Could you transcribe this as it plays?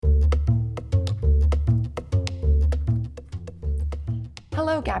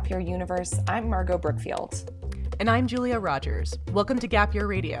Hello, Gap Year Universe. I'm Margot Brookfield. And I'm Julia Rogers. Welcome to Gap Year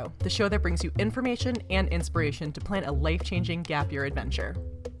Radio, the show that brings you information and inspiration to plan a life-changing gap year adventure.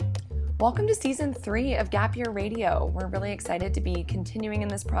 Welcome to Season 3 of Gap Year Radio. We're really excited to be continuing in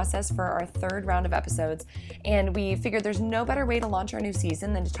this process for our third round of episodes, and we figured there's no better way to launch our new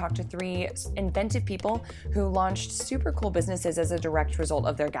season than to talk to three inventive people who launched super cool businesses as a direct result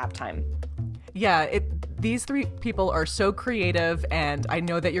of their gap time. Yeah, these three people are so creative, and I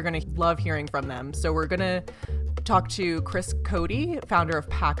know that you're going to love hearing from them. So we're going to talk to Chris Cody, founder of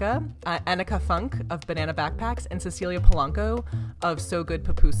Paca, Annika Funk of Banana Backpacks, and Cecilia Polanco of So Good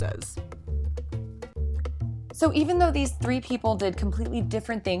Pupusas. So even though these three people did completely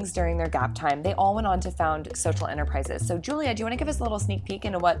different things during their gap time, they all went on to found social enterprises. So Julia, do you want to give us a little sneak peek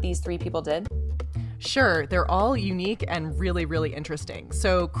into what these three people did? Sure, they're all unique and really, really interesting.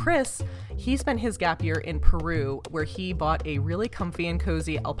 So Chris, he spent his gap year in Peru, where he bought a really comfy and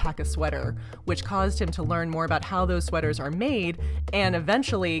cozy alpaca sweater, which caused him to learn more about how those sweaters are made and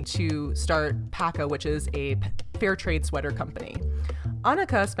eventually to start Paca, which is a fair trade sweater company.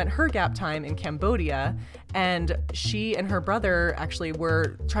 Annika spent her gap time in Cambodia, and she and her brother actually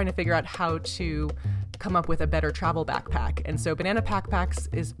were trying to figure out how to come up with a better travel backpack. And so Banana Backpacks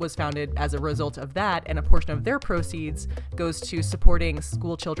was founded as a result of that, and a portion of their proceeds goes to supporting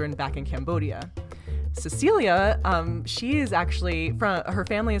school children back in Cambodia. Cecilia, she is actually her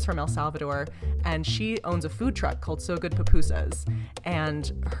family is from El Salvador, and she owns a food truck called So Good Pupusas.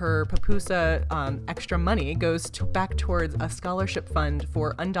 And her pupusa extra money goes back towards a scholarship fund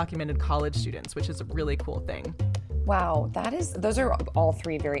for undocumented college students, which is a really cool thing. Wow, those are all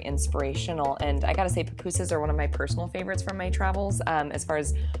three very inspirational, and I gotta say pupusas are one of my personal favorites from my travels, as far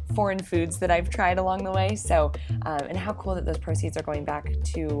as foreign foods that I've tried along the way. So, and how cool that those proceeds are going back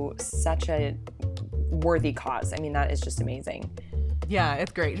to such a worthy cause. I mean, that is just amazing. Yeah,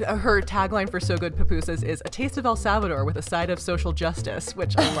 it's great. Her tagline for So Good Pupusas is "A taste of El Salvador with a side of social justice,"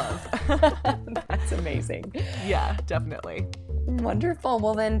 which I love. That's amazing. Yeah, definitely. Wonderful.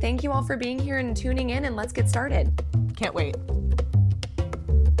 Well then, thank you all for being here and tuning in, and let's get started. Can't wait.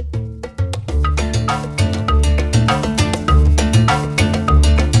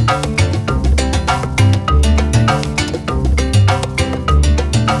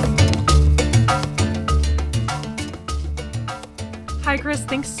 Hi, Chris.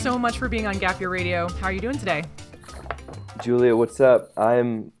 Thanks so much for being on Gap Year Radio. How are you doing today? Julia, what's up?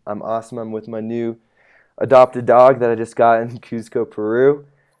 I'm awesome. I'm with my new adopted dog that I just got in Cuzco, Peru.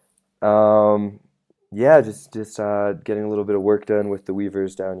 Just getting a little bit of work done with the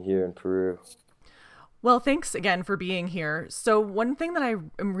weavers down here in Peru. Well, thanks again for being here. So one thing that I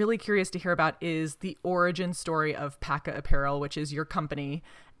am really curious to hear about is the origin story of Paca Apparel, which is your company.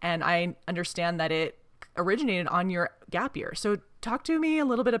 And I understand that it originated on your gap year. So talk to me a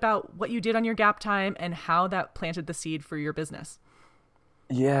little bit about what you did on your gap time and how that planted the seed for your business.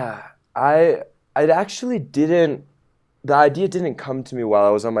 Yeah, I actually didn't, the idea didn't come to me while I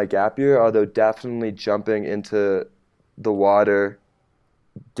was on my gap year, although definitely jumping into the water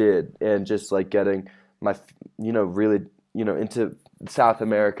did, and just like getting my, really, into South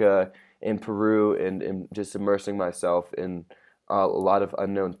America and Peru and just immersing myself in a lot of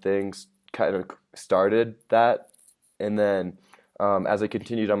unknown things kind of started that. And then as I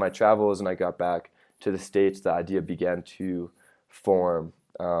continued on my travels and I got back to the States, the idea began to form.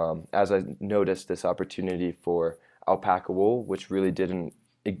 As I noticed this opportunity for alpaca wool, which really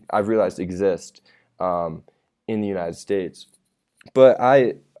I realized exist in the United States. But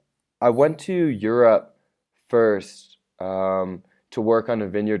I went to Europe first to work on a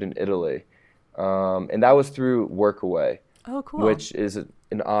vineyard in Italy. And that was through Workaway. Oh, cool. Which is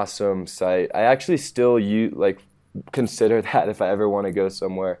an awesome site. I actually still consider that if I ever want to go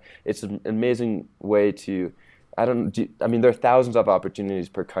somewhere. It's an amazing way to, there are thousands of opportunities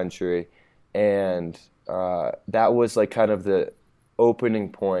per country, and that was like kind of the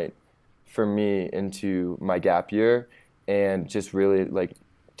opening point for me into my gap year, and just really like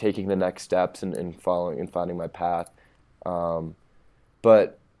taking the next steps and following and finding my path.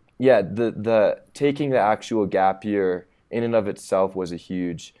 But yeah, the taking the actual gap year in and of itself was a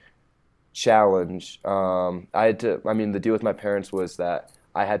huge challenge. The deal with my parents was that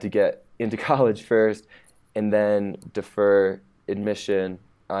I had to get into college first and then defer admission.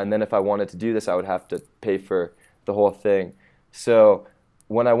 And then if I wanted to do this, I would have to pay for the whole thing. So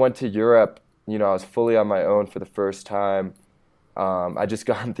when I went to Europe, I was fully on my own for the first time. I just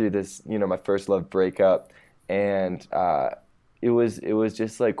gone through this, my first love breakup. And it was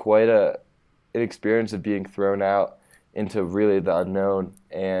just like quite an experience of being thrown out into really the unknown.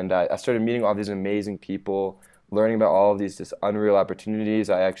 And I started meeting all these amazing people, learning about all of these just unreal opportunities.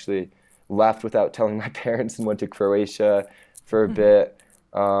 I actually left without telling my parents and went to Croatia for a bit,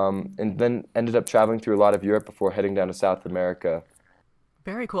 and then ended up traveling through a lot of Europe before heading down to South America.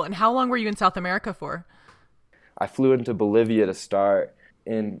 Very cool. And how long were you in South America for? I flew into Bolivia to start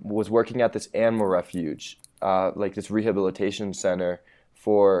and was working at this animal refuge, like this rehabilitation center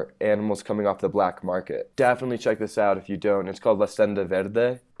for animals coming off the black market. Definitely check this out if you don't. It's called La Senda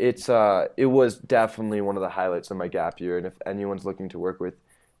Verde. It was definitely one of the highlights of my gap year, and if anyone's looking to work with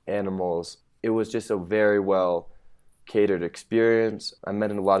animals, it was just a very well catered experience. I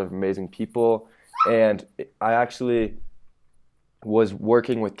met a lot of amazing people, and I actually was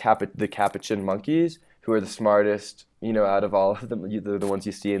working with the capuchin monkeys, who are the smartest, out of all of them. They're the ones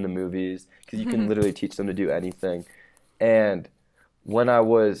you see in the movies, because you can literally teach them to do anything. And when I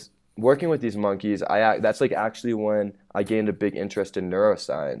was working with these monkeys, that's like actually when I gained a big interest in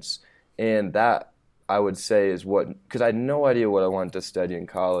neuroscience. And that, I would say, is because I had no idea what I wanted to study in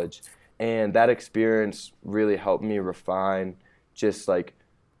college. And that experience really helped me refine just like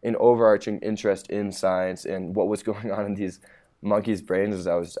an overarching interest in science and what was going on in these monkeys' brains as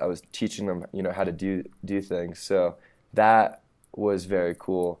I was teaching them, how to do things. So that was very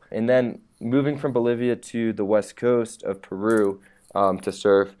cool. And then moving from Bolivia to the west coast of Peru to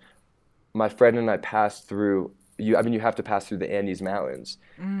surf, my friend and I passed through. You have to pass through the Andes Mountains,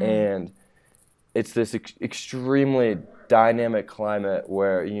 and it's this extremely dynamic climate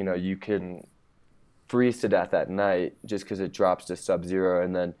where you can freeze to death at night just because it drops to sub-zero,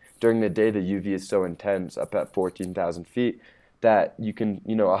 and then during the day the UV is so intense up at 14,000 feet that you can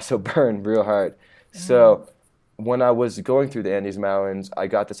also burn real hard. So when I was going through the Andes Mountains, I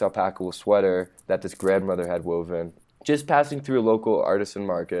got this alpaca wool sweater that this grandmother had woven, just passing through a local artisan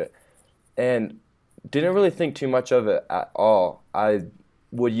market, and didn't really think too much of it at all. I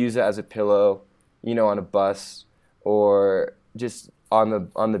would use it as a pillow, on a bus or just on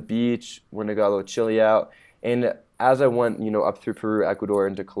the beach when it got a little chilly out. And as I went, up through Peru, Ecuador,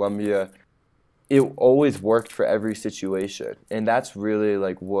 into Colombia, it always worked for every situation. And that's really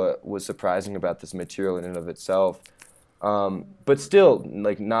like what was surprising about this material in and of itself. But still,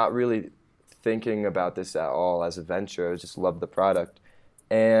 like, not really thinking about this at all as a venture. I just loved the product.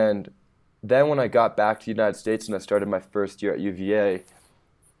 And then when I got back to the United States and I started my first year at UVA,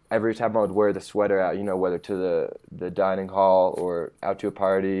 every time I would wear the sweater out, whether to the dining hall or out to a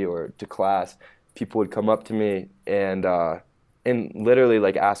party or to class, people would come up to me and literally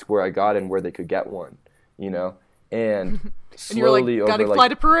like ask where I got it and where they could get one, and slowly, and gotta fly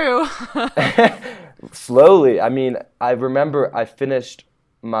to Peru. Slowly. I mean, I remember I finished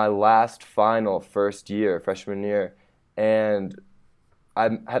my last final freshman year, and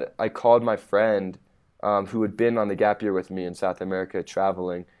I called my friend who had been on the gap year with me in South America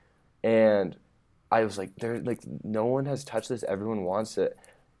traveling, and I was like, no one has touched this, everyone wants it.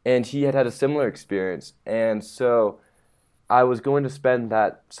 And he had a similar experience, and so I was going to spend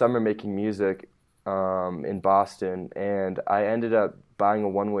that summer making music in Boston, and I ended up buying a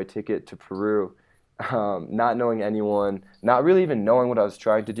one-way ticket to Peru, not knowing anyone, not really even knowing what I was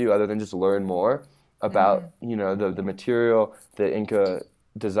trying to do other than just learn more about the material, the Inca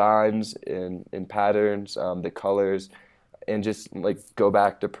designs and patterns, the colors, and just like go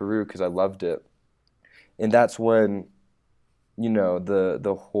back to Peru because I loved it. And that's when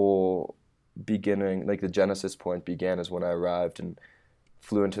the whole beginning, like the genesis point began, is when I arrived and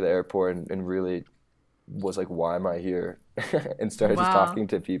flew into the airport and really was like, why am I here? And started just talking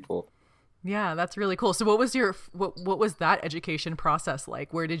to people. Yeah, that's really cool. So what was that education process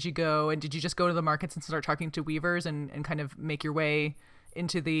like? Where did you go, and did you just go to the markets and start talking to weavers and kind of make your way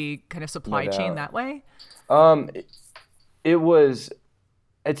into the kind of supply chain that way? It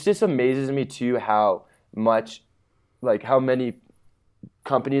just amazes me too how many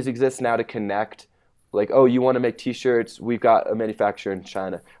companies exist now to connect. Like, oh, you want to make T-shirts? We've got a manufacturer in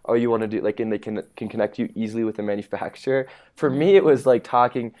China. Oh, you want to do and they can connect you easily with a manufacturer. For me, it was like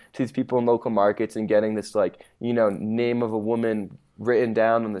talking to these people in local markets and getting this name of a woman written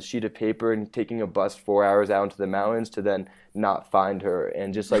down on the sheet of paper and taking a bus 4 hours out into the mountains to then not find her,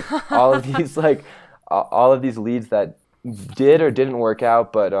 and just like all of these all of these leads that did or didn't work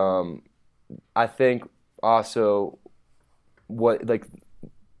out. But I think also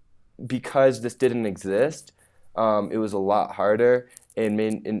because this didn't exist, it was a lot harder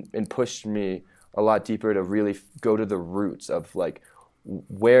and pushed me a lot deeper to really go to the roots of like,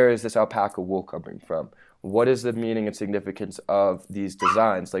 where is this alpaca wool coming from? What is the meaning and significance of these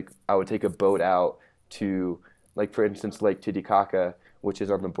designs? Like, I would take a boat out to, like, for instance, Lake Titicaca, which is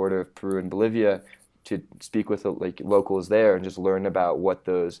on the border of Peru and Bolivia, to speak with locals there and just learn about what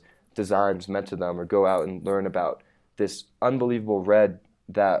those designs meant to them, or go out and learn about this unbelievable red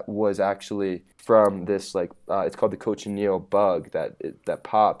that was actually from this like it's called the cochineal bug that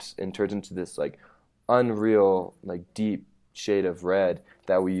pops and turns into this like unreal like deep shade of red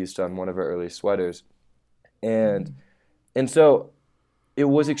that we used on one of our early sweaters. And so it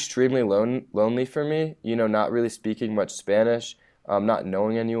was extremely lonely for me, you know, not really speaking much Spanish, not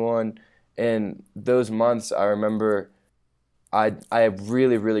knowing anyone. And those months, I remember I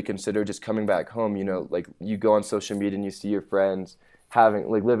really, really considered just coming back home. You know, like you go on social media and you see your friends having,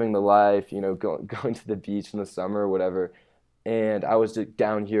 like living the life, you know, going to the beach in the summer or whatever. And I was just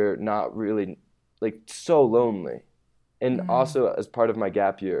down here not really, like so lonely. And also as part of my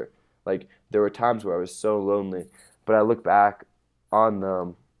gap year, like there were times where I was so lonely, but I look back on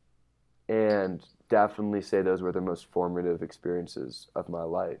them and definitely say those were the most formative experiences of my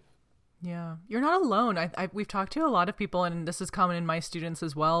life. Yeah, you're not alone. We've talked to a lot of people, and this is common in my students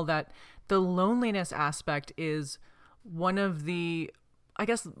as well, that the loneliness aspect is one of the, I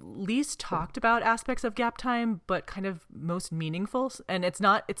guess, least talked about aspects of gap time, but kind of most meaningful. And it's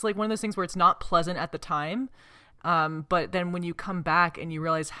like one of those things where it's not pleasant at the time. But then when you come back and you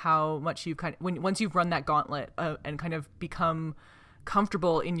realize how much you've once you've run that gauntlet and kind of become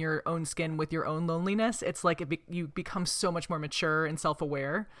comfortable in your own skin with your own loneliness, it's like you become so much more mature and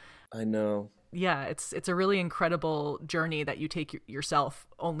self-aware. I know. Yeah, it's a really incredible journey that you take yourself,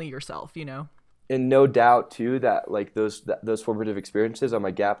 only yourself, you know. And no doubt too that like those formative experiences on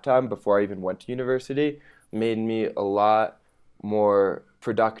my gap time before I even went to university made me a lot more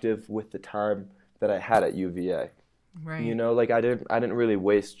productive with the time that I had at UVA. Right. You know, like I didn't really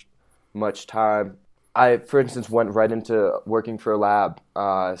waste much time. I, for instance, went right into working for a lab,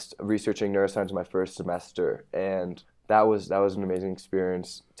 researching neuroscience my first semester, and that was an amazing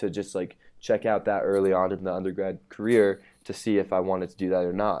experience to just like check out that early on in the undergrad career to see if I wanted to do that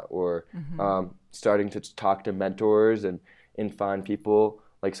or not, or starting to talk to mentors and find people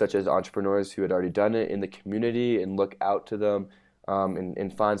like such as entrepreneurs who had already done it in the community and look out to them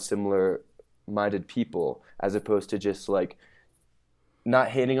and find similar minded people, as opposed to just like not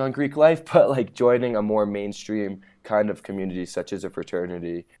hating on Greek life, but like joining a more mainstream kind of community such as a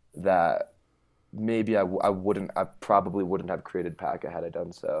fraternity that maybe I probably wouldn't have created PACA had I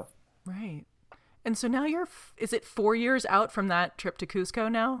done so. Right. And so now is it 4 years out from that trip to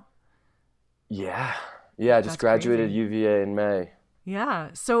Cusco now? Yeah. Yeah, I just graduated crazy. UVA in May. Yeah.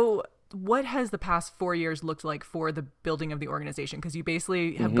 So what has the past 4 years looked like for the building of the organization? Because you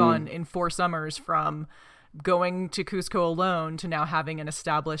basically have gone in 4 summers from going to Cusco alone to now having an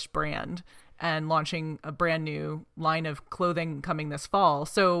established brand and launching a brand new line of clothing coming this fall.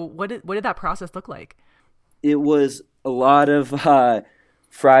 So what did that process look like? It was a lot of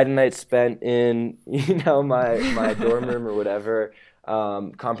Friday nights spent in, you know, my dorm room or whatever,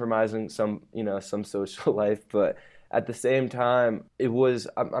 compromising some social life. But at the same time,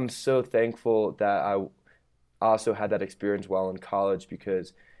 I'm so thankful that I also had that experience while in college,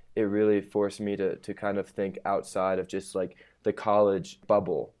 because it really forced me to kind of think outside of just like the college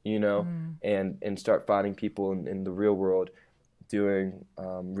bubble, you know, and start finding people in the real world doing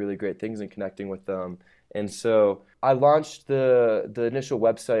really great things and connecting with them. And so I launched the initial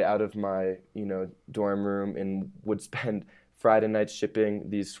website out of my, you know, dorm room and would spend Friday nights shipping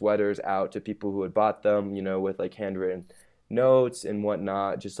these sweaters out to people who had bought them, you know, with like handwritten notes and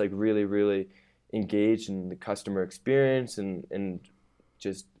whatnot, just like really, really engaged in the customer experience and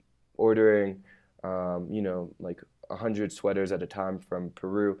just ordering, you know, like 100 sweaters at a time from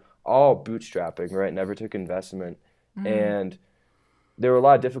Peru, all bootstrapping, right? Never took investment. And there were a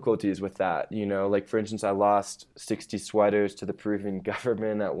lot of difficulties with that, you know, like for instance, I lost 60 sweaters to the Peruvian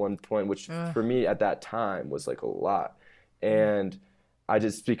government at one point, which for me at that time was like a lot. And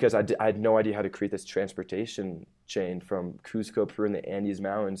because I had no idea how to create this transportation chain from Cusco, Peru in the Andes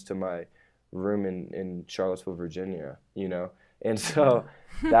Mountains to my room in Charlottesville, Virginia, you know? And so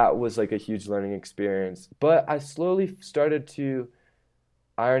that was like a huge learning experience. But I slowly started to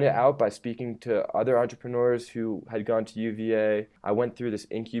iron it out by speaking to other entrepreneurs who had gone to UVA. I went through this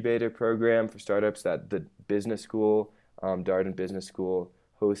incubator program for startups that the business school, Darden Business School,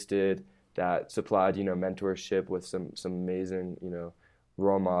 hosted, that supplied, you know, mentorship with some amazing, you know,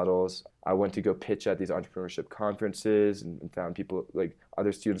 role models. I went to go pitch at these entrepreneurship conferences and found people like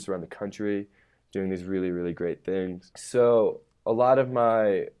other students around the country doing these really, really great things. So a lot of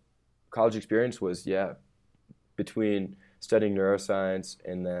my college experience was, between studying neuroscience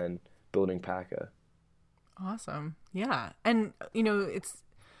and then building PACA. Awesome. Yeah. And, you know,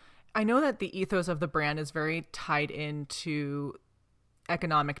 I know that the ethos of the brand is very tied into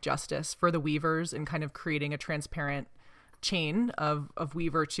economic justice for the weavers and kind of creating a transparent chain of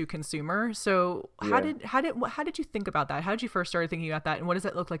weaver to consumer. So how did you think about that? How did you first start thinking about that, and what does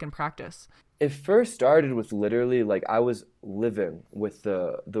that look like in practice? It first started with literally like I was living with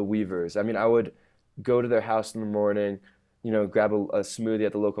the weavers. I mean, I would go to their house in the morning, grab a smoothie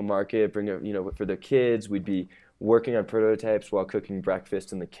at the local market, bring it, for the kids. We'd be working on prototypes while cooking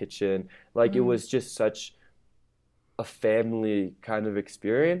breakfast in the kitchen. Like it was just such a family kind of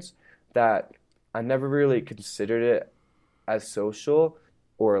experience that I never really considered it as social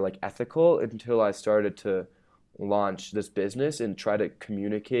or like ethical until I started to launch this business and try to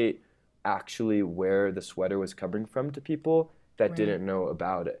communicate actually where the sweater was coming from to people that didn't know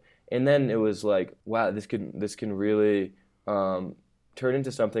about it. And then it was like, wow, this can really turn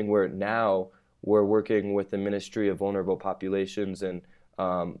into something where now we're working with the Ministry of Vulnerable Populations and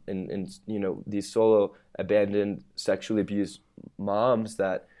these solo abandoned sexually abused moms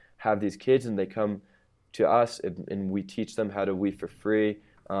that have these kids, and they come to us and we teach them how to weave for free.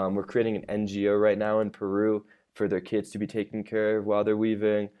 We're creating an NGO right now in Peru for their kids to be taken care of while they're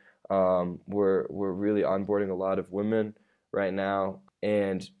weaving. We're really onboarding a lot of women right now,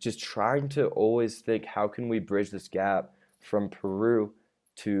 and just trying to always think, how can we bridge this gap from Peru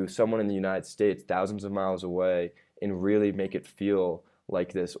to someone in the United States thousands of miles away and really make it feel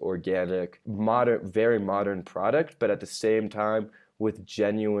like this organic, modern, very modern product, but at the same time with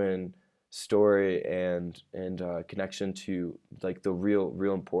genuine story and connection to like the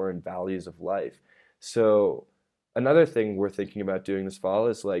real important values of life. So another thing we're thinking about doing this fall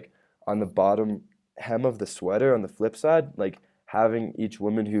is like on the bottom hem of the sweater, on the flip side, like having each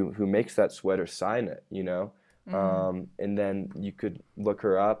woman who makes that sweater sign it, and then you could look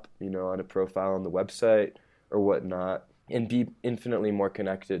her up, on a profile on the website or whatnot, and be infinitely more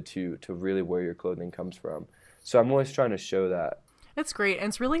connected to really where your clothing comes from. So I'm always trying to show that. It's great. And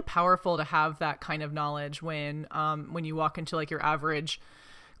it's really powerful to have that kind of knowledge when you walk into like your average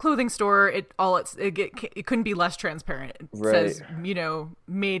clothing store, it couldn't be less transparent. It says,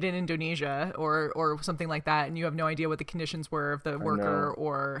 made in Indonesia or something like that, and you have no idea what the conditions were of the worker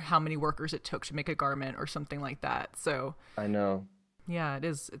or how many workers it took to make a garment or something like that. So I know. Yeah, it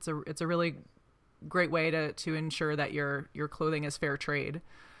is. It's a really great way to ensure that your clothing is fair trade.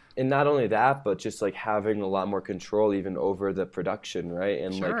 And not only that, but just like having a lot more control even over the production, right?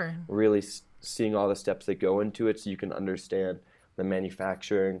 And like really seeing all the steps that go into it, so you can understand the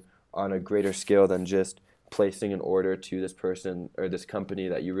manufacturing on a greater scale than just placing an order to this person or this company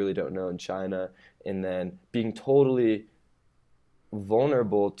that you really don't know in China, and then being totally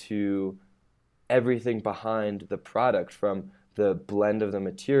vulnerable to everything behind the product, from the blend of the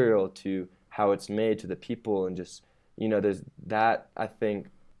material to how it's made to the people. And just, there's that, I think,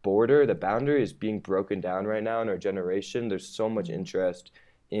 the boundary is being broken down right now in our generation. There's so much interest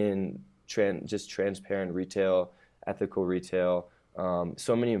in just transparent retail, ethical retail.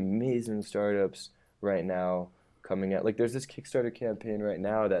 So many amazing startups right now coming out. Like there's this Kickstarter campaign right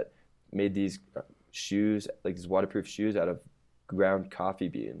now that made these shoes, like these waterproof shoes out of ground coffee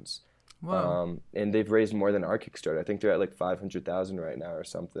beans. Wow. And they've raised more than our Kickstarter. I think they're at like 500,000 right now or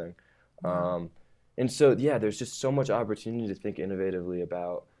something. Wow. And so, yeah, there's just so much opportunity to think innovatively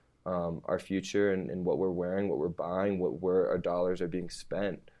about our future and what we're wearing, what we're buying, where our dollars are being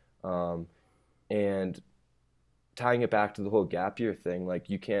spent. And tying it back to the whole gap year thing, like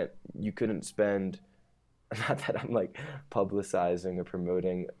you couldn't spend, not that I'm like publicizing or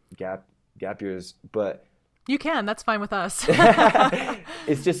promoting gap years, but you can, that's fine with us.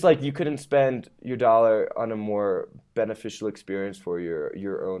 It's just like you couldn't spend your dollar on a more beneficial experience for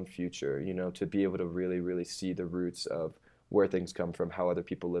your own future, to be able to really, really see the roots of where things come from, how other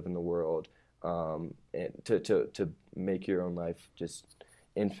people live in the world, and to make your own life just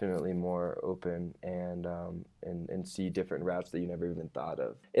infinitely more open and see different routes that you never even thought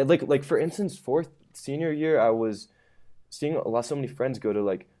of. It, like for instance, senior year, I was seeing so many friends go to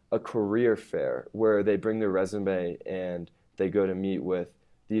like a career fair where they bring their resume and they go to meet with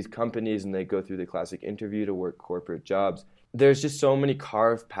these companies and they go through the classic interview to work corporate jobs. There's just so many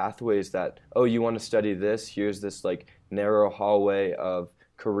carved pathways that, you want to study this, here's this like narrow hallway of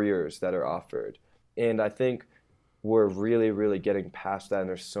careers that are offered. And I think we're really, really getting past that, and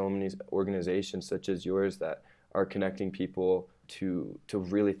there's so many organizations such as yours that are connecting people to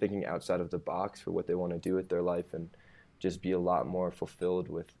really thinking outside of the box for what they want to do with their life and just be a lot more fulfilled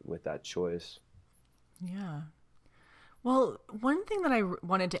with that choice. Yeah. Well, one thing that I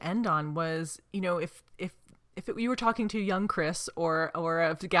wanted to end on was, if you were talking to young Chris or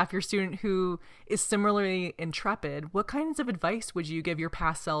a gap year student who is similarly intrepid, what kinds of advice would you give your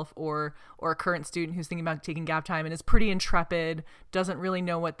past self or a current student who's thinking about taking gap time and is pretty intrepid, doesn't really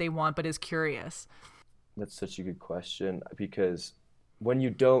know what they want, but is curious? That's such a good question because when you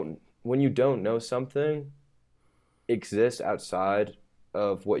don't know something exists outside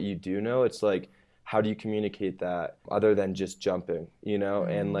of what you do know, it's like how do you communicate that other than just jumping, you know?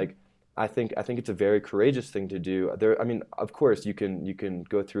 And like I think it's a very courageous thing to do. I mean, of course you can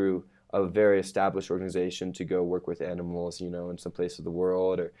go through a very established organization to go work with animals, you know, in some place of the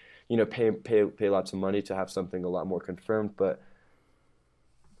world, or pay lots of money to have something a lot more confirmed. But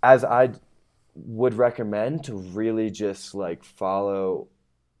as I would recommend to really just like follow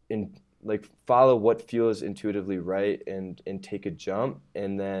what feels intuitively right and take a jump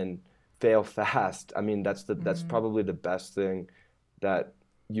and then fail fast. I mean, that's probably the best thing that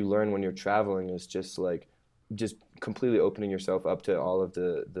you learn when you're traveling is just completely opening yourself up to all of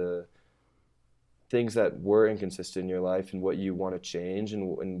the things that were inconsistent in your life and what you want to change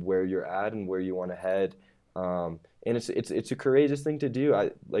and where you're at and where you want to head. And it's a courageous thing to do.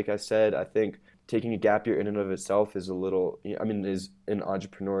 Like I said, I think taking a gap year in and of itself is is an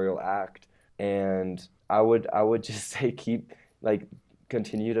entrepreneurial act. And I would just say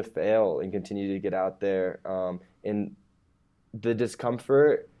continue to fail and continue to get out there. And the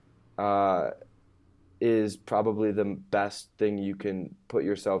discomfort is probably the best thing you can put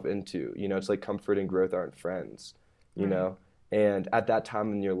yourself into. You know, it's like comfort and growth aren't friends, you know? And at that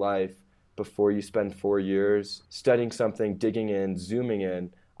time in your life, before you spend 4 years studying something, digging in, zooming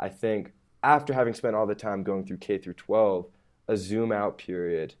in, I think after having spent all the time going through K through 12, a zoom out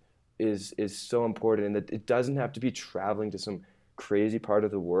period is so important. And that it doesn't have to be traveling to some crazy part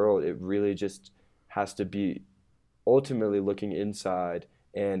of the world. It really just has to be ultimately looking inside,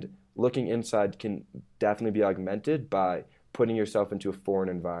 and looking inside can definitely be augmented by putting yourself into a foreign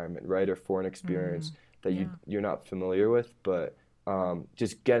environment, right? Or foreign experience that you're not familiar with, but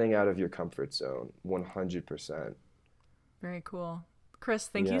just getting out of your comfort zone 100%. Very cool. Chris,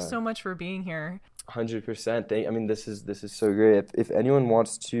 thank you so much for being here. 100%. I mean, this is so great. If anyone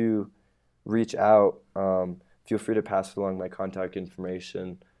wants to reach out, feel free to pass along my contact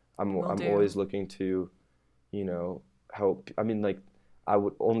information. I'm always looking to, help. I mean, like, I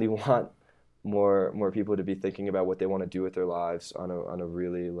would only want more people to be thinking about what they want to do with their lives on a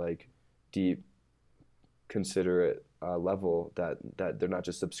really like deep, considerate level, that they're not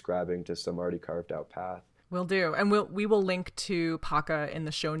just subscribing to some already carved out path. Will do. And we will link to Paca in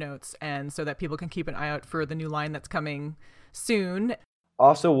the show notes, and so that people can keep an eye out for the new line that's coming soon.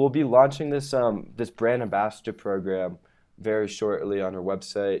 Also, we'll be launching this brand ambassador program very shortly on our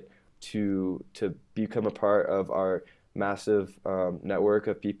website to become a part of our massive network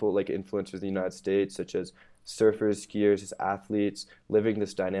of people like influencers in the United States, such as surfers, skiers, athletes, living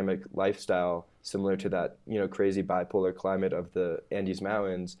this dynamic lifestyle similar to that crazy bipolar climate of the Andes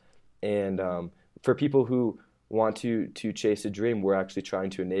Mountains. And for people who want to chase a dream, we're actually trying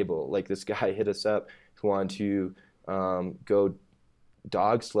to enable. Like, this guy hit us up who wanted to go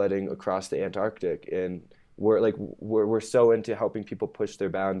dog sledding across the Antarctic, and we're so into helping people push their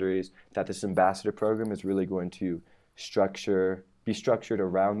boundaries that this ambassador program is really going to be structured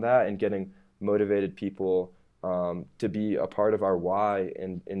around that, and getting motivated people to be a part of our why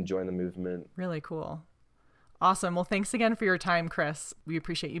and join the movement. Really cool. Awesome. Well, thanks again for your time, Chris. We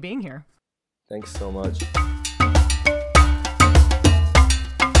appreciate you being here. Thanks so much.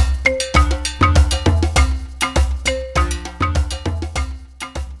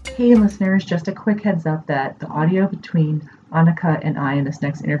 Hey listeners, just a quick heads up that the audio between Annika and I in this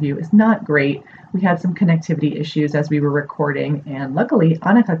next interview is not great. We had some connectivity issues as we were recording, and luckily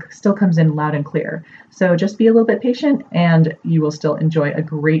Annika still comes in loud and clear. So just be a little bit patient and you will still enjoy a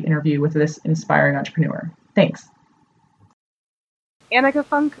great interview with this inspiring entrepreneur. Thanks. Annika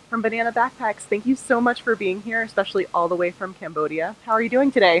Funk from Banana Backpacks, thank you so much for being here, especially all the way from Cambodia. How are you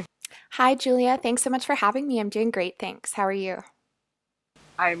doing today? Hi, Julia. Thanks so much for having me. I'm doing great, thanks. How are you?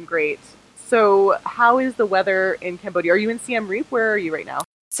 I'm great. So how is the weather in Cambodia? Are you in Siem Reap? Where are you right now?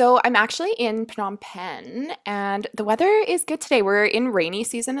 So I'm actually in Phnom Penh, and the weather is good today. We're in rainy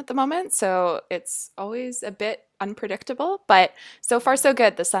season at the moment, so it's always a bit unpredictable, but so far so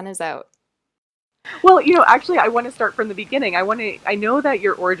good. The sun is out. Well, actually, I want to start from the beginning. I know that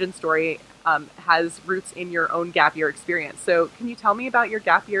your origin story has roots in your own gap year experience. So can you tell me about your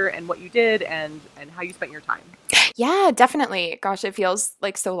gap year and what you did and how you spent your time? Yeah, definitely. Gosh, it feels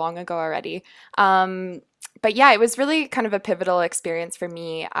like so long ago already. But yeah, it was really kind of a pivotal experience for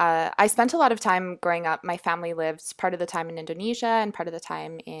me. I spent a lot of time growing up. My family lived part of the time in Indonesia and part of the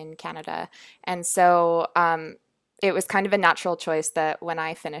time in Canada. And so it was kind of a natural choice that when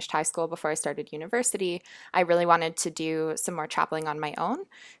I finished high school before I started university, I really wanted to do some more traveling on my own.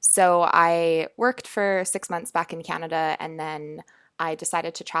 So I worked for 6 months back in Canada, and then I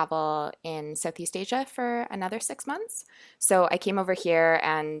decided to travel in Southeast Asia for another 6 months. So I came over here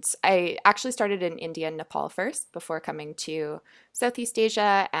and I actually started in India and Nepal first before coming to Southeast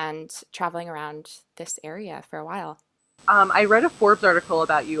Asia and traveling around this area for a while. I read a Forbes article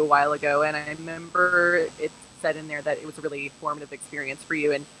about you a while ago, and I remember it said in there that it was a really formative experience for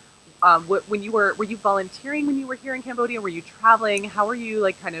you. And when you were you volunteering when you were here in Cambodia? Were you traveling? How were you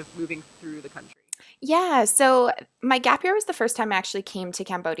like kind of moving through the country? Yeah, so my gap year was the first time I actually came to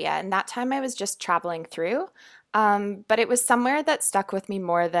Cambodia, and that time I was just traveling through. But it was somewhere that stuck with me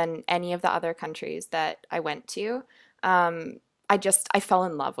more than any of the other countries that I went to. Um, I fell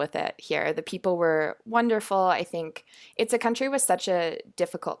in love with it here. The people were wonderful. I think it's a country with such a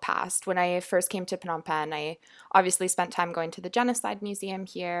difficult past. When I first came to Phnom Penh, I obviously spent time going to the Genocide Museum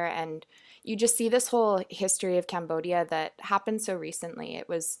here, and you just see this whole history of Cambodia that happened so recently. It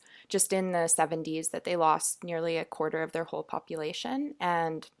was just in the 70s that they lost nearly a quarter of their whole population.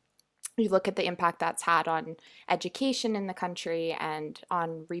 And you look at the impact that's had on education in the country and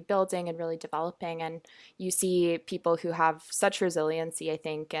on rebuilding and really developing. And you see people who have such resiliency, I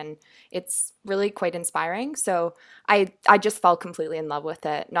think, and it's really quite inspiring. So I just fell completely in love with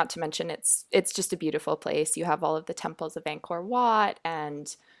it. Not to mention it's just a beautiful place. You have all of the temples of Angkor Wat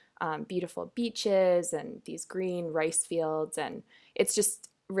and beautiful beaches and these green rice fields, and it's just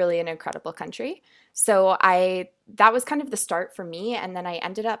really an incredible country. So that was kind of the start for me, and then I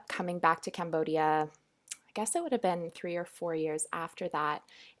ended up coming back to Cambodia. I guess it would have been 3 or 4 years after that,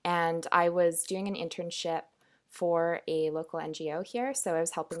 and I was doing an internship for a local NGO here, so I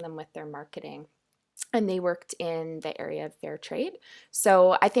was helping them with their marketing. And they worked in the area of fair trade.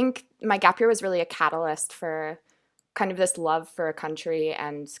 So I think my gap year was really a catalyst for kind of this love for a country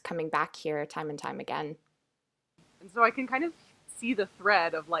and coming back here time and time again. And so I can kind of see the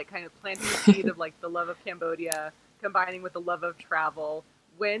thread of like kind of planting the seed of like the love of Cambodia combining with the love of travel.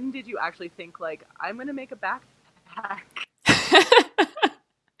 When did you actually think like I'm going to make a backpack?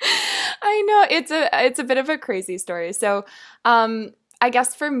 I know it's a bit of a crazy story. So, I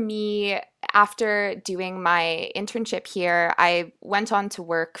guess for me, after doing my internship here, I went on to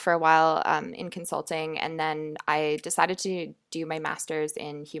work for a while in consulting, and then I decided to do my master's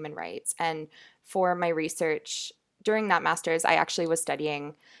in human rights. And for my research during that master's, I actually was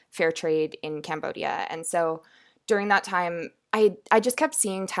studying fair trade in Cambodia. And so during that time, I just kept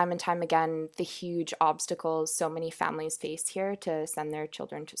seeing time and time again the huge obstacles so many families face here to send their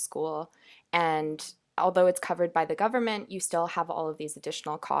children to school. And although it's covered by the government, you still have all of these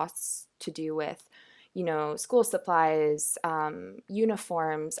additional costs to do with, school supplies,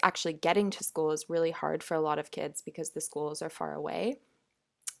 uniforms. Actually getting to school is really hard for a lot of kids because the schools are far away.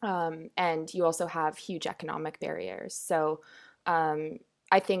 And you also have huge economic barriers. So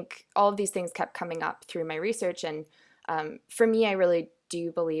I think all of these things kept coming up through my research. And for me, I really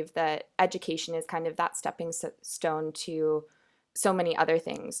do believe that education is kind of that stepping stone to so many other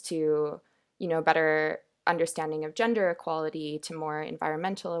things, to better understanding of gender equality, to more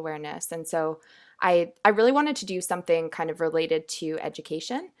environmental awareness. And so I really wanted to do something kind of related to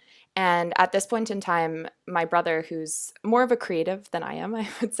education. And at this point in time, my brother, who's more of a creative than I am, I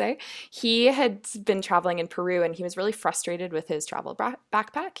would say, he had been traveling in Peru and he was really frustrated with his travel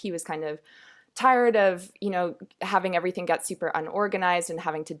backpack. He was kind of tired of, having everything get super unorganized and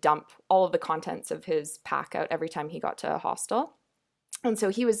having to dump all of the contents of his pack out every time he got to a hostel. And so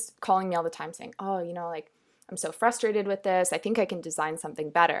he was calling me all the time saying, oh, I'm so frustrated with this. I think I can design something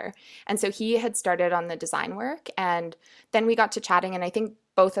better. And so he had started on the design work, and then we got to chatting. And I think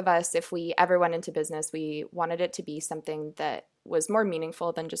both of us, if we ever went into business, we wanted it to be something that was more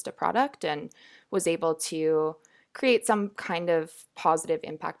meaningful than just a product and was able to create some kind of positive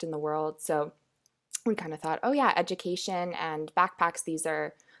impact in the world. So we kind of thought, oh yeah, education and backpacks, these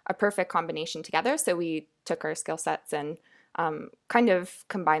are a perfect combination together. So we took our skill sets and kind of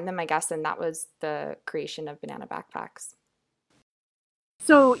combined them, I guess, and that was the creation of Banana Backpacks.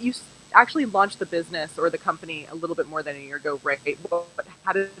 So you actually launched the business or the company a little bit more than a year ago, right?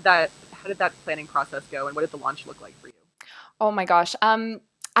 How did that planning process go, and what did the launch look like for you? Oh my gosh.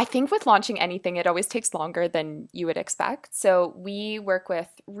 I think with launching anything, it always takes longer than you would expect. So we work with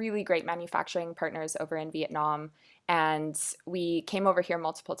really great manufacturing partners over in Vietnam, and we came over here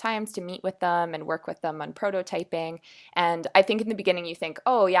multiple times to meet with them and work with them on prototyping. And I think in the beginning you think,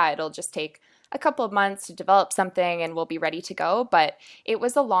 oh yeah, it'll just take a couple of months to develop something and we'll be ready to go. But it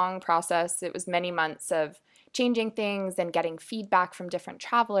was a long process. It was many months of changing things and getting feedback from different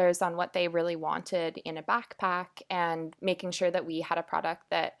travelers on what they really wanted in a backpack, and making sure that we had a product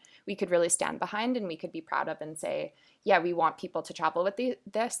that we could really stand behind and we could be proud of and say, yeah, we want people to travel with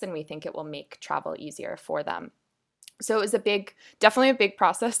this and we think it will make travel easier for them. So it was definitely a big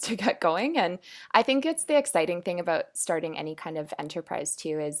process to get going. And I think it's the exciting thing about starting any kind of enterprise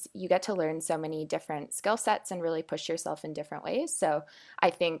too, is you get to learn so many different skill sets and really push yourself in different ways. So I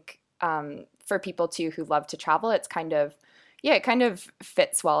think for people too who love to travel, it kind of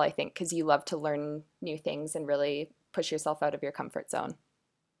fits well, I think, because you love to learn new things and really push yourself out of your comfort zone.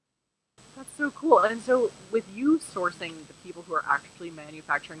 That's so cool. And so with you sourcing the people who are actually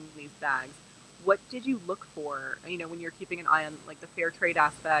manufacturing these bags, what did you look for, when you're keeping an eye on like the fair trade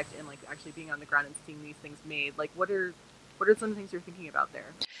aspect and like actually being on the ground and seeing these things made? Like what are some things you're thinking about there?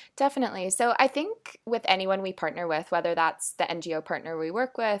 Definitely. So I think with anyone we partner with, whether that's the NGO partner we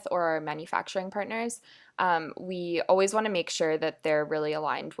work with or our manufacturing partners, we always want to make sure that they're really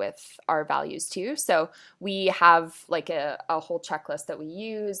aligned with our values too. So we have like a whole checklist that we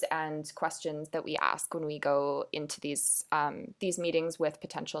use and questions that we ask when we go into these meetings with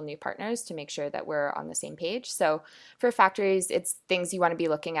potential new partners to make sure that we're on the same page. So for factories, it's things you want to be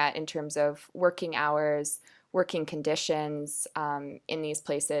looking at in terms of working hours, working conditions in these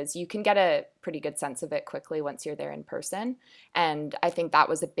places. You can get a pretty good sense of it quickly once you're there in person. And I think that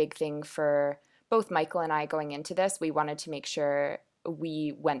was a big thing for both Michael and I going into this. We wanted to make sure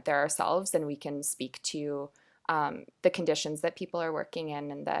we went there ourselves and we can speak to the conditions that people are working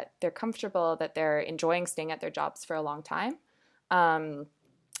in and that they're comfortable, that they're enjoying staying at their jobs for a long time. So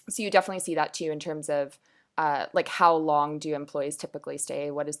you definitely see that too in terms of like how long do employees typically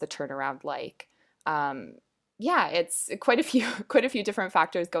stay? What is the turnaround like? It's quite a few different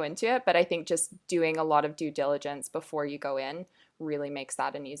factors go into it, but I think just doing a lot of due diligence before you go in really makes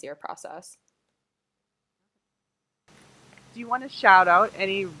that an easier process. Do you want to shout out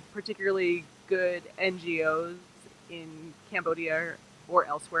any particularly good NGOs in Cambodia or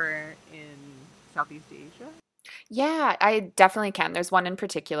elsewhere in Southeast Asia? Yeah, I definitely can. There's one in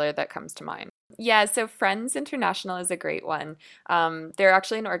particular that comes to mind. Yeah, so Friends International is a great one. They're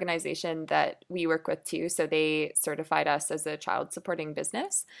actually an organization that we work with too. So they certified us as a child supporting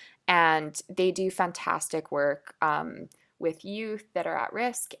business, and they do fantastic work with youth that are at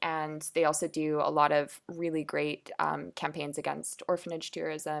risk. And they also do a lot of really great campaigns against orphanage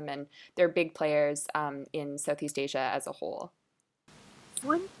tourism, and they're big players in Southeast Asia as a whole.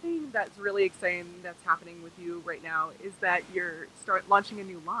 One thing that's really exciting that's happening with you right now is that you're launching a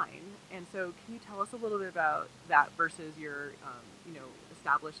new line. And so can you tell us a little bit about that versus your,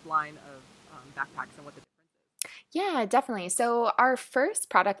 established line of backpacks and what the difference is? Yeah, definitely. So our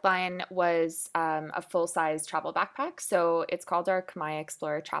first product line was a full-size travel backpack. So it's called our Kamaya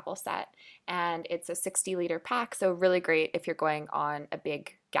Explorer Travel Set. And it's a 60-liter pack. So really great if you're going on a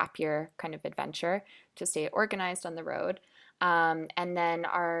big gap year kind of adventure to stay organized on the road. And then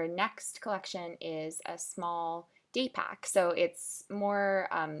our next collection is a small day pack. So it's more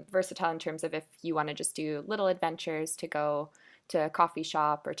versatile in terms of if you want to just do little adventures to go to a coffee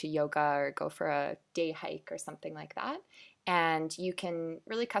shop or to yoga or go for a day hike or something like that. And you can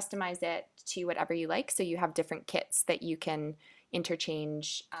really customize it to whatever you like. So you have different kits that you can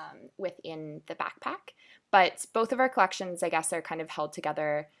interchange within the backpack. But both of our collections, I guess, are kind of held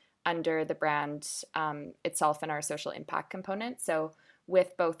together under the brand itself and our social impact component. So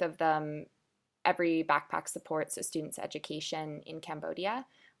with both of them, every backpack supports a student's education in Cambodia.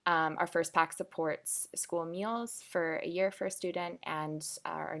 Our first pack supports school meals for a year for a student, and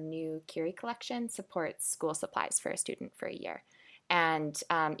our new Kiri collection supports school supplies for a student for a year. And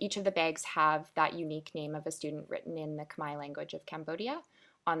each of the bags have that unique name of a student written in the Khmer language of Cambodia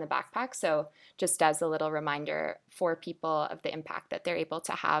on the backpack. So just as a little reminder for people of the impact that they're able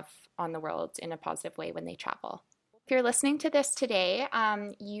to have on the world in a positive way when they travel. If you're listening to this today,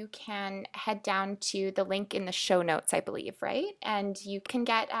 you can head down to the link in the show notes, I believe, right? And you can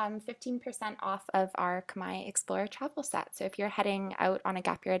get 15% off of our Kamaya Explorer travel set. So if you're heading out on a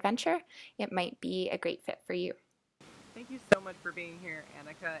gap year adventure, it might be a great fit for you. Thank you so much for being here,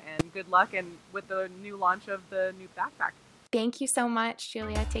 Annika, and good luck and with the new launch of the new backpack. Thank you so much,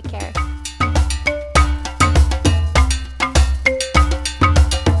 Julia. Take care.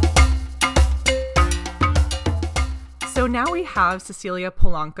 So now we have Cecilia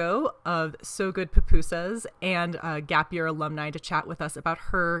Polanco of So Good Pupusas and a Gap Year alumni to chat with us about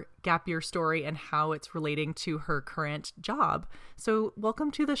her Gap Year story and how it's relating to her current job. So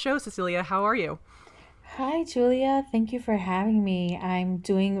welcome to the show, Cecilia. How are you? Hi, Julia. Thank you for having me. I'm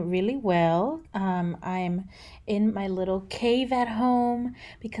doing really well. I'm in my little cave at home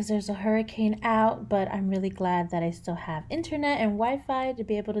because there's a hurricane out, but I'm really glad that I still have internet and Wi-Fi to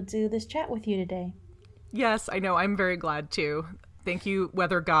be able to do this chat with you today. Yes, I know. I'm very glad too. Thank you,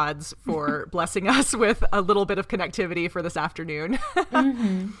 weather gods, for blessing us with a little bit of connectivity for this afternoon.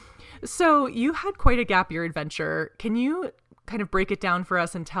 Mm-hmm. So you had quite a gap year adventure. Can you kind of break it down for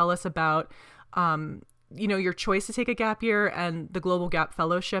us and tell us about, your choice to take a gap year and the Global Gap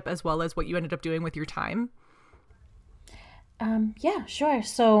Fellowship, as well as what you ended up doing with your time? Yeah, sure.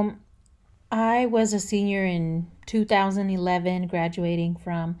 So I was a senior in 2011, graduating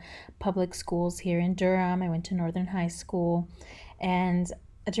from public schools here in Durham. I went to Northern High School, and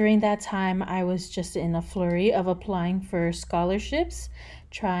during that time, I was just in a flurry of applying for scholarships,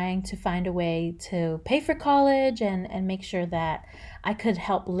 trying to find a way to pay for college and make sure that I could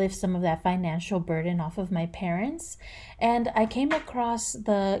help lift some of that financial burden off of my parents. And I came across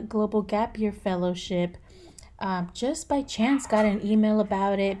the Global Gap Year Fellowship just by chance. Got an email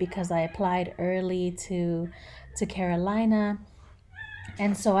about it because I applied early to Carolina.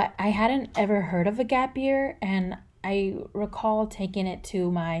 And so I hadn't ever heard of a gap year, and I recall taking it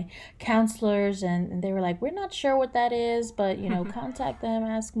to my counselors, and they were like, "We're not sure what that is, but contact them,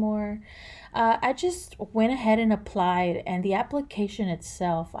 ask more." I just went ahead and applied, and the application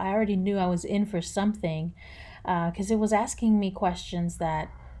itself, I already knew I was in for something, because it was asking me questions that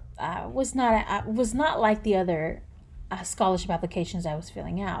was not like the other scholarship applications I was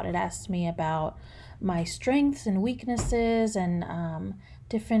filling out. It asked me about my strengths and weaknesses and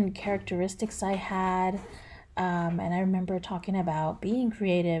different characteristics I had. And I remember talking about being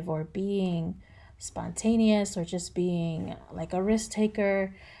creative or being spontaneous or just being like a risk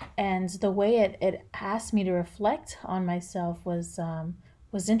taker. And the way it asked me to reflect on myself was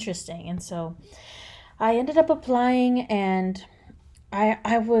interesting. And so I ended up applying, and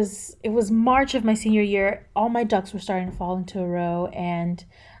it was March of my senior year. All my ducks were starting to fall into a row, and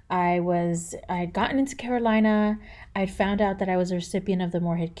I had gotten into Carolina. I'd found out that I was a recipient of the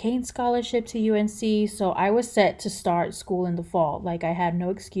Morehead Cain Scholarship to UNC, so I was set to start school in the fall. Like, I had no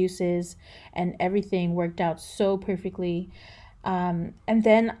excuses, and everything worked out so perfectly. And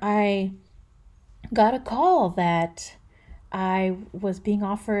then I got a call that I was being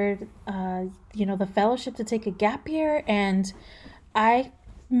offered, the fellowship to take a gap year, and I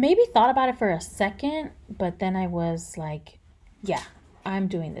maybe thought about it for a second, but then I was like, yeah, I'm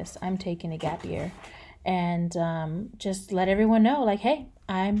doing this. I'm taking a gap year. And just let everyone know, like, hey,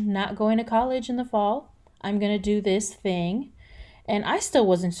 I'm not going to college in the fall. I'm going to do this thing. And I still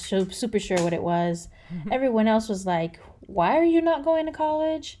wasn't super sure what it was. Everyone else was like, why are you not going to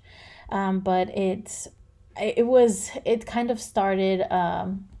college? But it kind of started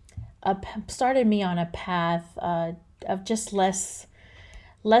me on a path of just less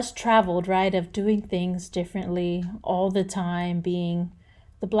traveled, right? Of doing things differently all the time, being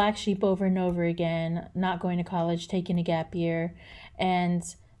the black sheep over and over again, not going to college, taking a gap year. And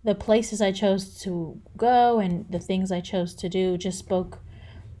the places I chose to go and the things I chose to do just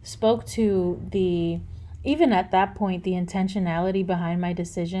spoke to even at that point, the intentionality behind my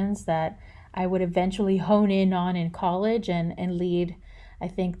decisions that I would eventually hone in on in college and lead, I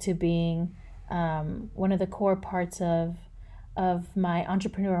think, to being one of the core parts of my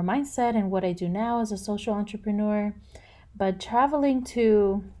entrepreneurial mindset and what I do now as a social entrepreneur. But traveling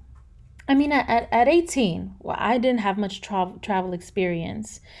at 18, well, I didn't have much travel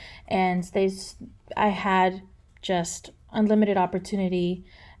experience, and I had just unlimited opportunity,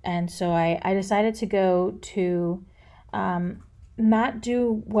 and so I decided to go to not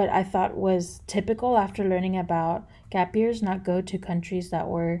do what I thought was typical after learning about gap years, not go to countries that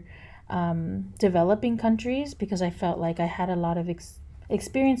were developing countries, because I felt like I had a lot of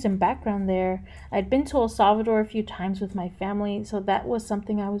experience and background there. I'd been to El Salvador a few times with my family, so that was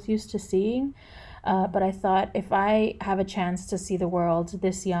something I was used to seeing. But I thought, if I have a chance to see the world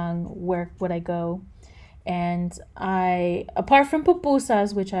this young, where would I go? And apart from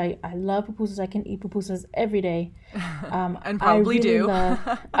pupusas, which I love pupusas, I can eat pupusas every day. And probably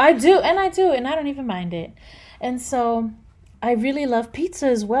I do, and I don't even mind it. And so I really love pizza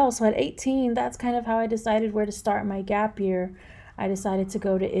as well. So at 18, that's kind of how I decided where to start my gap year. I decided to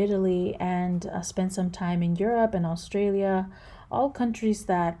go to Italy and spend some time in Europe and Australia, all countries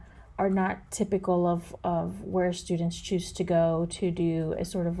that are not typical of where students choose to go to do a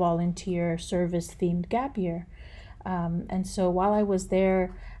sort of volunteer service-themed gap year. And so while I was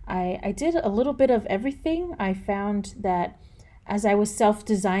there, I did a little bit of everything. I found that as I was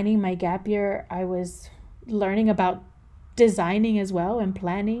self-designing my gap year, I was learning about designing as well, and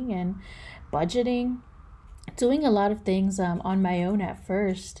planning and budgeting, doing a lot of things on my own at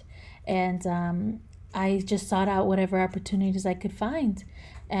first. And I just sought out whatever opportunities I could find.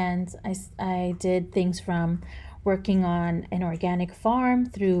 And I did things from working on an organic farm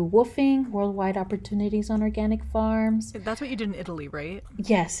through WWOOFing, Worldwide Opportunities on Organic Farms. That's what you did in Italy, right?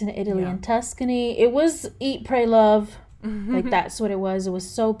 Yes, in Italy and Tuscany. It was Eat, Pray, Love Like that's what it was. It was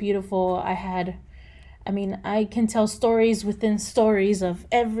so beautiful. I can tell stories within stories of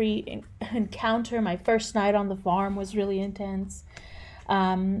every encounter. My first night on the farm was really intense.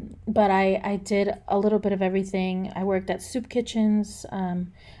 But I did a little bit of everything. I worked at soup kitchens.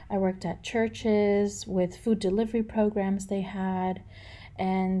 I worked at churches with food delivery programs they had.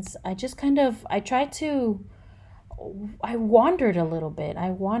 And I wandered a little bit.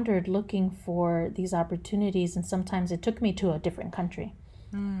 I wandered looking for these opportunities, and sometimes it took me to a different country.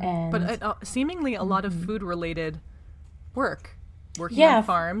 But seemingly a lot of food-related work. Working on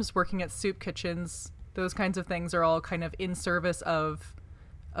farms, working at soup kitchens, those kinds of things are all kind of in service of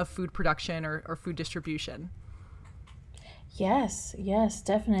food production or food distribution. Yes,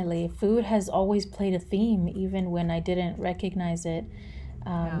 definitely. Food has always played a theme, even when I didn't recognize it.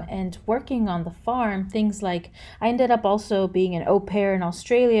 And working on the farm, things like I ended up also being an au pair in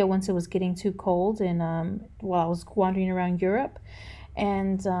Australia once it was getting too cold, and while I was wandering around Europe.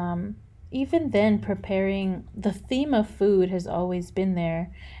 And even then, preparing, the theme of food has always been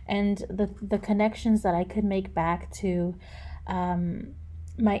there, and the connections that I could make back to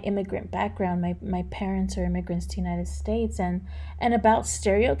my immigrant background. My parents are immigrants to the United States, and about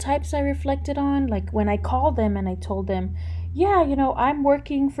stereotypes I reflected on, like when I called them and I told them, yeah, I'm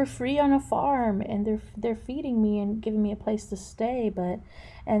working for free on a farm, and they're feeding me and giving me a place to stay,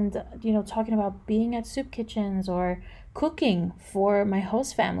 talking about being at soup kitchens or cooking for my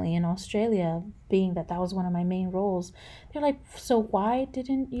host family in Australia, being that was one of my main roles. They're like, so why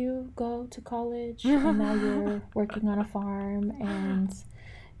didn't you go to college and now you're working on a farm, and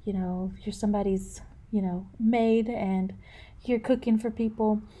you're somebody's maid and you're cooking for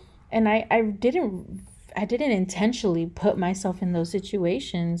people? And I didn't intentionally put myself in those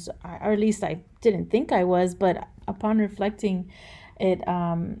situations, or at least I didn't think I was, but upon reflecting, it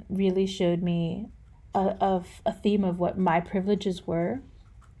really showed me a theme of what my privileges were,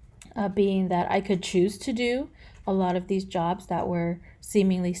 being that I could choose to do a lot of these jobs that were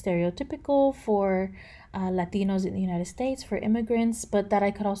seemingly stereotypical for Latinos in the United States, for immigrants, but that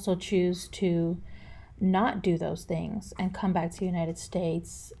I could also choose to not do those things and come back to the United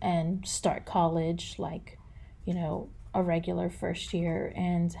States and start college like, a regular first year,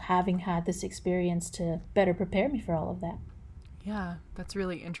 and having had this experience to better prepare me for all of that. Yeah, that's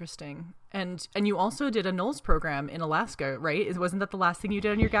really interesting. And you also did a NOLS program in Alaska, right? Wasn't that the last thing you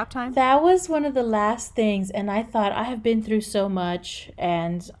did on your gap time? That was one of the last things, and I thought, I have been through so much,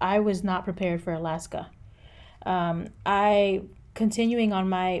 and I was not prepared for Alaska. Continuing on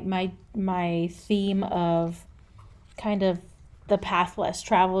my theme of kind of the path less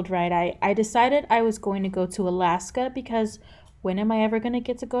traveled, right? I decided I was going to go to Alaska, because when am I ever going to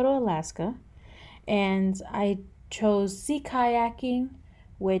get to go to Alaska? And I chose sea kayaking,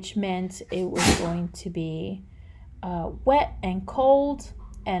 which meant it was going to be wet and cold,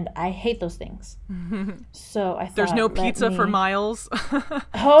 and I hate those things. So I thought, there's no pizza for miles.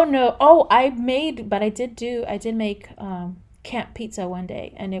 Oh no! Oh, I did make camp pizza one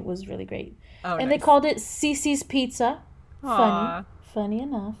day, and it was really great. Oh, and nice. They called it Cece's Pizza. Aww. Funny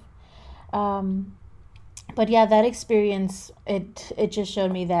enough. But yeah, that experience, it just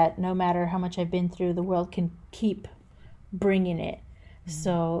showed me that no matter how much I've been through, the world can keep bringing it.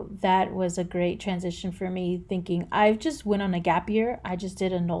 So that was a great transition for me, thinking I just went on a gap year. I just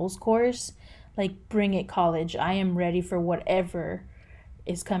did a NOLS course, like bring it college. I am ready for whatever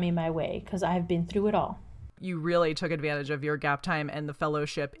is coming my way, because I've been through it all. You really took advantage of your gap time and the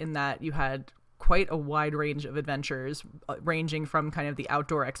fellowship in that you had quite a wide range of adventures, ranging from kind of the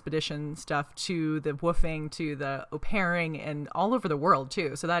outdoor expedition stuff to the woofing to the au pairing, and all over the world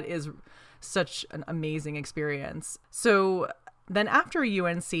too. So that is such an amazing experience. So then after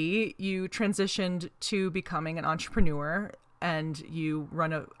UNC, you transitioned to becoming an entrepreneur, and you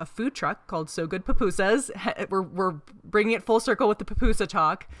run a food truck called So Good Pupusas. We're bringing it full circle with the pupusa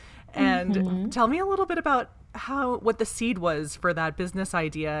talk. And tell me a little bit about what the seed was for that business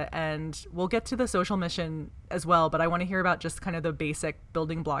idea, and we'll get to the social mission as well, but I want to hear about just kind of the basic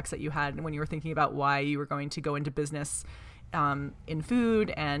building blocks that you had when you were thinking about why you were going to go into business in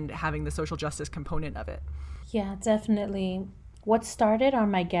food and having the social justice component of it. Yeah, definitely. What started on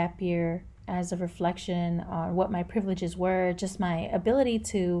my gap year as a reflection on what my privileges were, just my ability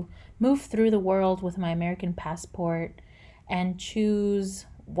to move through the world with my American passport and choose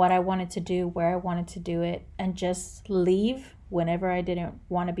what I wanted to do, where I wanted to do it, and just leave whenever I didn't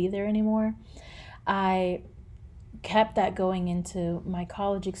want to be there anymore. I kept that going into my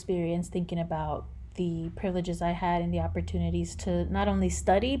college experience, thinking about the privileges I had and the opportunities to not only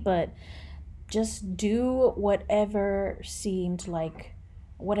study, but just do whatever seemed like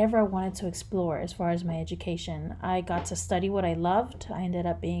whatever I wanted to explore as far as my education. I got to study what I loved. I ended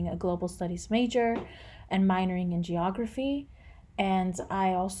up being a global studies major and minoring in geography. And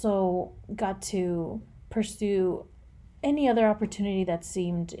I also got to pursue any other opportunity that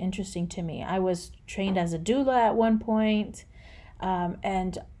seemed interesting to me. I was trained as a doula at one point,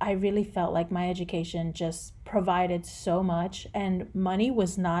 and I really felt like my education just provided so much, and money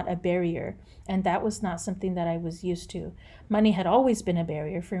was not a barrier. And that was not something that I was used to. Money had always been a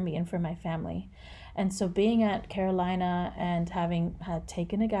barrier for me and for my family. And so being at Carolina and having had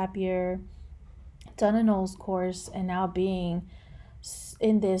taken a gap year, done a NOLS course, and now being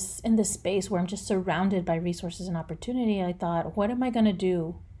in this space where I'm just surrounded by resources and opportunity, I thought, what am I going to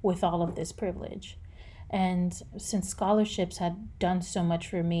do with all of this privilege? And since scholarships had done so much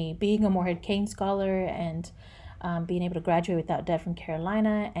for me, being a Morehead Cain Scholar and being able to graduate without debt from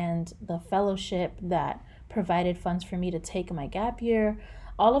Carolina, and the fellowship that provided funds for me to take my gap year,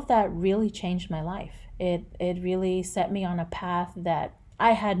 all of that really changed my life. It really set me on a path that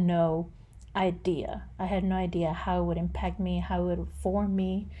I had no idea. I had no idea how it would impact me, how it would form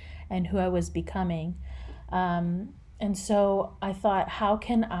me, and who I was becoming. And so I thought, how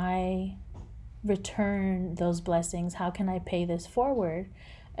can I return those blessings? How can I pay this forward?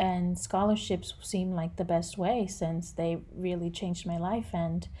 And scholarships seemed like the best way, since they really changed my life.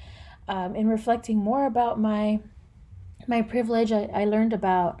 And in reflecting more about my privilege, I learned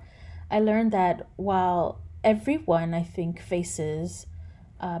that while everyone, I think, faces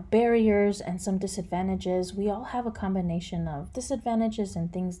barriers and some disadvantages, we all have a combination of disadvantages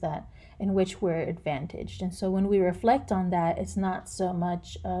and things that in which we're advantaged. And so when we reflect on that, it's not so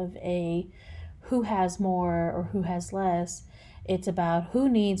much of a who has more or who has less. It's about who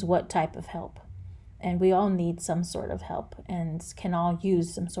needs what type of help. And we all need some sort of help and can all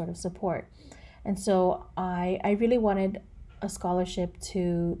use some sort of support. And so I really wanted a scholarship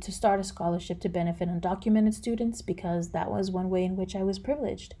to start a scholarship to benefit undocumented students, because that was one way in which I was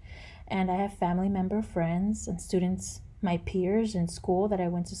privileged. And I have family member friends and students, my peers in school that I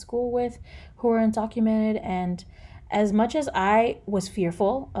went to school with, who are undocumented. And as much as I was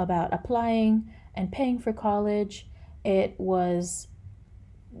fearful about applying and paying for college, there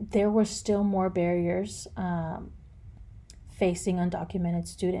were still more barriers facing undocumented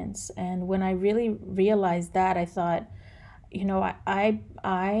students. And when I really realized that, I thought,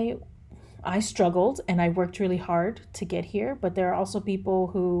 I struggled and I worked really hard to get here, but there are also people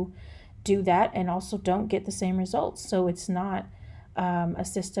who do that and also don't get the same results. So it's not a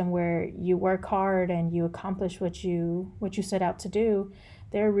system where you work hard and you accomplish what you set out to do.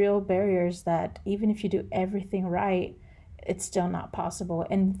 There are real barriers that even if you do everything right, it's still not possible.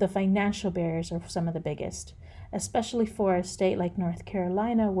 And the financial barriers are some of the biggest, especially for a state like North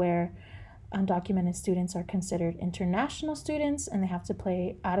Carolina, where undocumented students are considered international students and they have to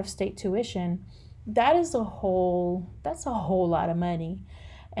pay out-of-state tuition. That's a whole lot of money.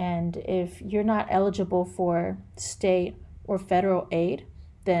 And if you're not eligible for state or federal aid,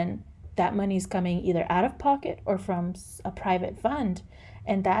 then that money is coming either out of pocket or from a private fund.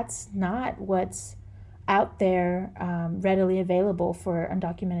 And that's not what's out there readily available for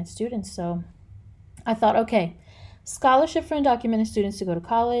undocumented students. So I thought, okay, scholarship for undocumented students to go to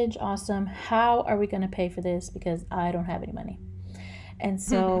college, awesome. How are we going to pay for this? Because I don't have any money. And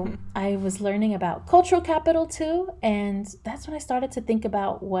so I was learning about cultural capital too. And that's when I started to think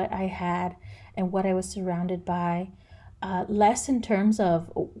about what I had and what I was surrounded by. Less in terms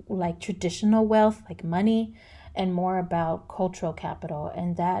of like traditional wealth, like money, and more about cultural capital.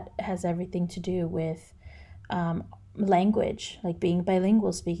 And that has everything to do with language, like being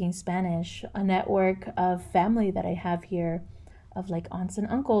bilingual, speaking Spanish, a network of family that I have here of like aunts and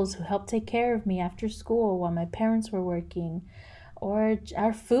uncles who helped take care of me after school while my parents were working, or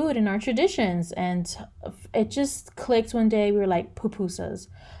our food and our traditions. And it just clicked one day. We were like, pupusas.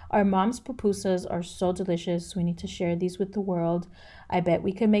 Our mom's pupusas are so delicious. We need to share these with the world. I bet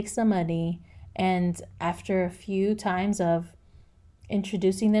we could make some money. And after a few times of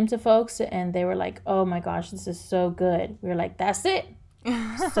introducing them to folks, and they were like, oh my gosh, this is so good. We were like, that's it.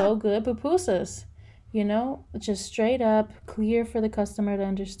 So good, pupusas. Just straight up, clear for the customer to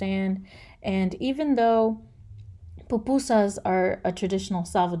understand. And even though pupusas are a traditional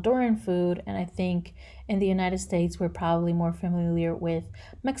Salvadoran food, and I think in the United States we're probably more familiar with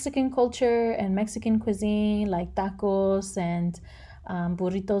Mexican culture and Mexican cuisine, like tacos and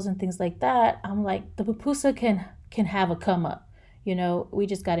burritos and things like that, I'm like, the pupusa can have a come up. We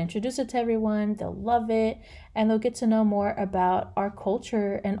just got to introduce it to everyone. They'll love it, and they'll get to know more about our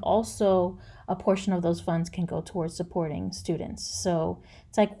culture. And also a portion of those funds can go towards supporting students. So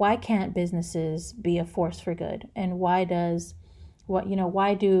it's like, why can't businesses be a force for good? And why does What,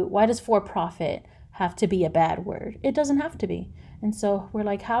 why does for profit have to be a bad word? It doesn't have to be. And so we're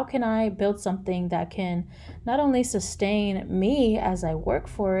like, how can I build something that can not only sustain me as I work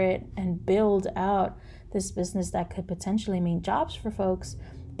for it and build out this business that could potentially mean jobs for folks,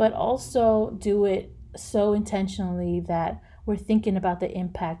 but also do it so intentionally that we're thinking about the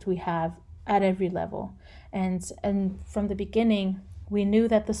impact we have at every level. And from the beginning, we knew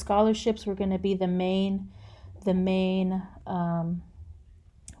that the scholarships were going to be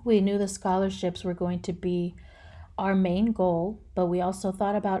we knew the scholarships were going to be our main goal, but we also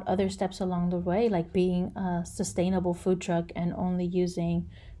thought about other steps along the way, like being a sustainable food truck and only using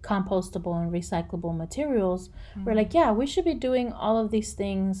compostable and recyclable materials. We're like, yeah, we should be doing all of these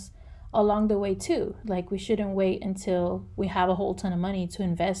things along the way too. Like, we shouldn't wait until we have a whole ton of money to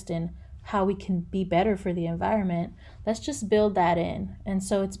invest in how we can be better for the environment. Let's just build that in. And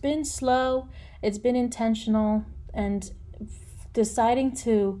so it's been slow, it's been intentional, and deciding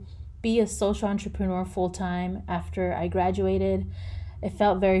to be a social entrepreneur full-time after I graduated, it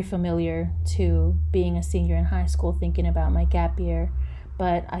felt very familiar to being a senior in high school, thinking about my gap year.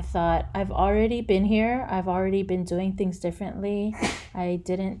 But I thought, I've already been here. I've already been doing things differently. I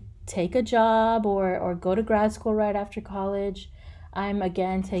didn't take a job or go to grad school right after college. I'm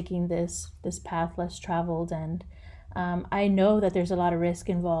again taking this path less traveled, and I know that there's a lot of risk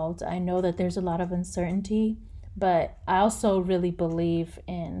involved. I know that there's a lot of uncertainty, but I also really believe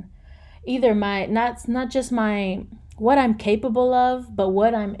in either not just my what I'm capable of, but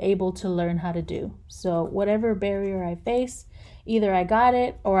what I'm able to learn how to do. So whatever barrier I face, either I got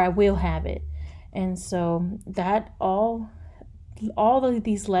it or I will have it. And so that all of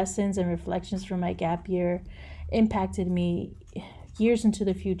these lessons and reflections from my gap year impacted me years into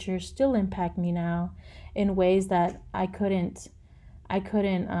the future, still impact me now in ways that I couldn't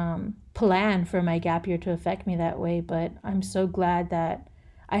plan for my gap year to affect me that way. But I'm so glad that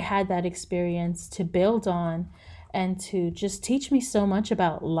I had that experience to build on and to just teach me so much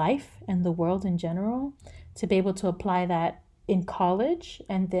about life and the world in general, to be able to apply that in college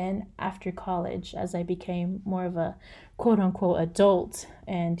and then after college as I became more of a quote unquote adult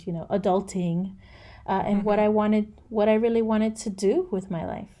and, adulting and what I really wanted to do with my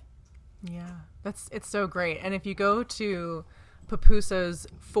life. Yeah, it's so great. And if you go to Papusa's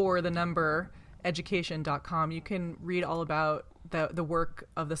for the number education.com, you can read all about the work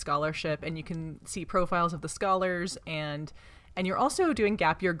of the scholarship, and you can see profiles of the scholars, and you're also doing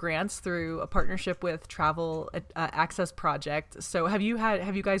gap year grants through a partnership with Travel Access Project. So have you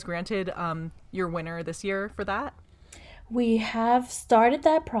guys granted your winner this year for that? We have started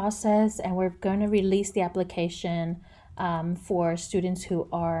that process, and we're going to release the application for students who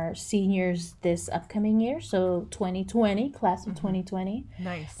are seniors this upcoming year, so 2020, class of 2020.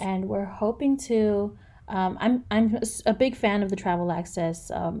 Nice. And we're hoping to, I'm a big fan of the Travel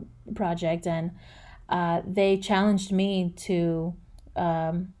Access Project, and they challenged me to,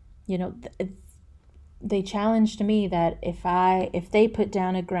 they challenged me that if they put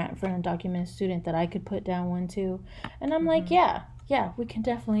down a grant for an undocumented student, that I could put down one too. And I'm like, yeah, we can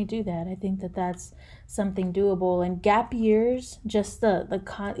definitely do that. I think that that's something doable. And gap years, just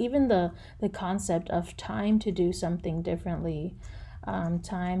even the concept of time to do something differently,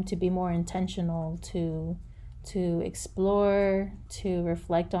 time to be more intentional, to explore, to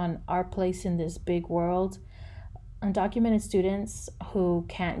reflect on our place in this big world. Undocumented students who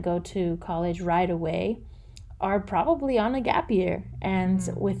can't go to college right away are probably on a gap year. And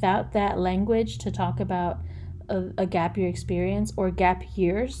without that language to talk about a gap year experience or gap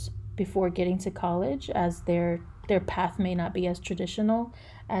years before getting to college, as their path may not be as traditional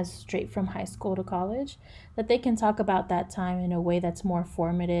as straight from high school to college, that they can talk about that time in a way that's more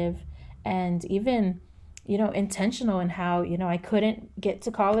formative and even intentional in how, I couldn't get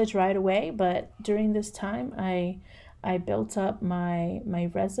to college right away, but during this time I built up my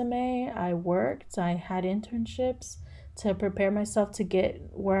resume, I worked, I had internships to prepare myself to get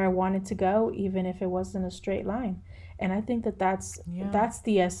where I wanted to go, even if it wasn't a straight line. And I think that's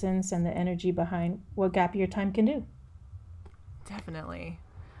the essence and the energy behind what gap year time can do. Definitely.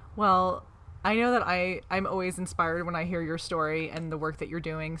 Well, I know that I'm always inspired when I hear your story and the work that you're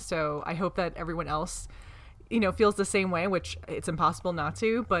doing. So I hope that everyone else, feels the same way, which it's impossible not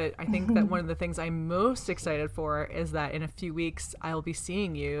to. But I think that one of the things I'm most excited for is that in a few weeks, I'll be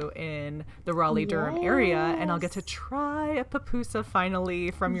seeing you in the Raleigh-Durham area, and I'll get to try a pupusa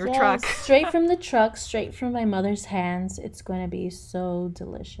finally from your truck. Straight from the truck, straight from my mother's hands. It's going to be so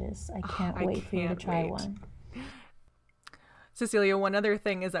delicious. I can't wait for you to try one. Cecilia, one other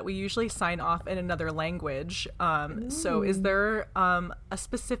thing is that we usually sign off in another language. So is there a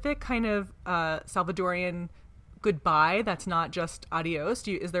specific kind of Salvadorian goodbye that's not just adios?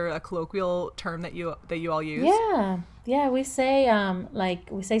 Is there a colloquial term that you all use? Yeah, we say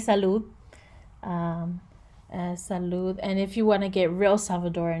salud, salud, and if you want to get real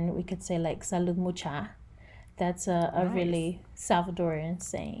Salvadoran, we could say like salud mucha. That's a Nice. really Salvadoran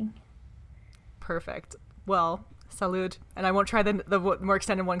saying. Perfect. Well, salud, and I won't try the more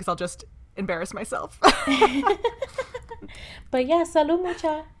extended one because I'll just embarrass myself. But yeah, salud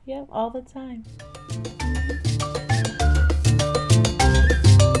mucha. Yeah, all the time.